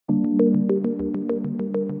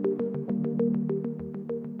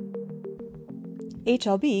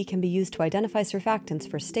HLB can be used to identify surfactants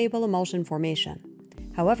for stable emulsion formation.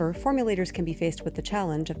 However, formulators can be faced with the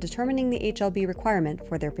challenge of determining the HLB requirement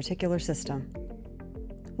for their particular system.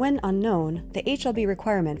 When unknown, the HLB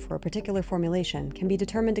requirement for a particular formulation can be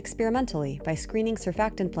determined experimentally by screening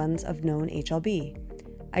surfactant blends of known HLB.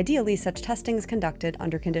 Ideally, such testing is conducted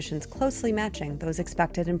under conditions closely matching those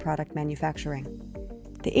expected in product manufacturing.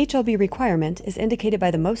 The HLB requirement is indicated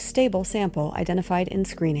by the most stable sample identified in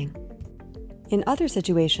screening. In other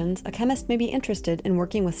situations, a chemist may be interested in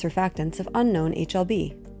working with surfactants of unknown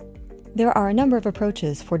HLB. There are a number of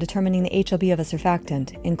approaches for determining the HLB of a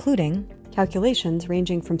surfactant, including calculations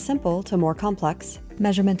ranging from simple to more complex,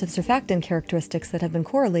 measurement of surfactant characteristics that have been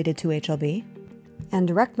correlated to HLB, and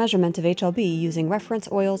direct measurement of HLB using reference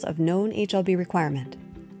oils of known HLB requirement.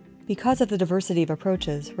 Because of the diversity of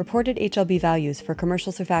approaches, reported HLB values for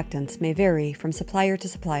commercial surfactants may vary from supplier to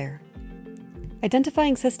supplier.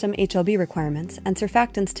 Identifying system HLB requirements and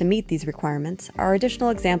surfactants to meet these requirements are additional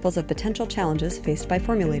examples of potential challenges faced by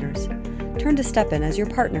formulators. Turn to Stepan as your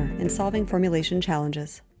partner in solving formulation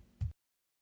challenges.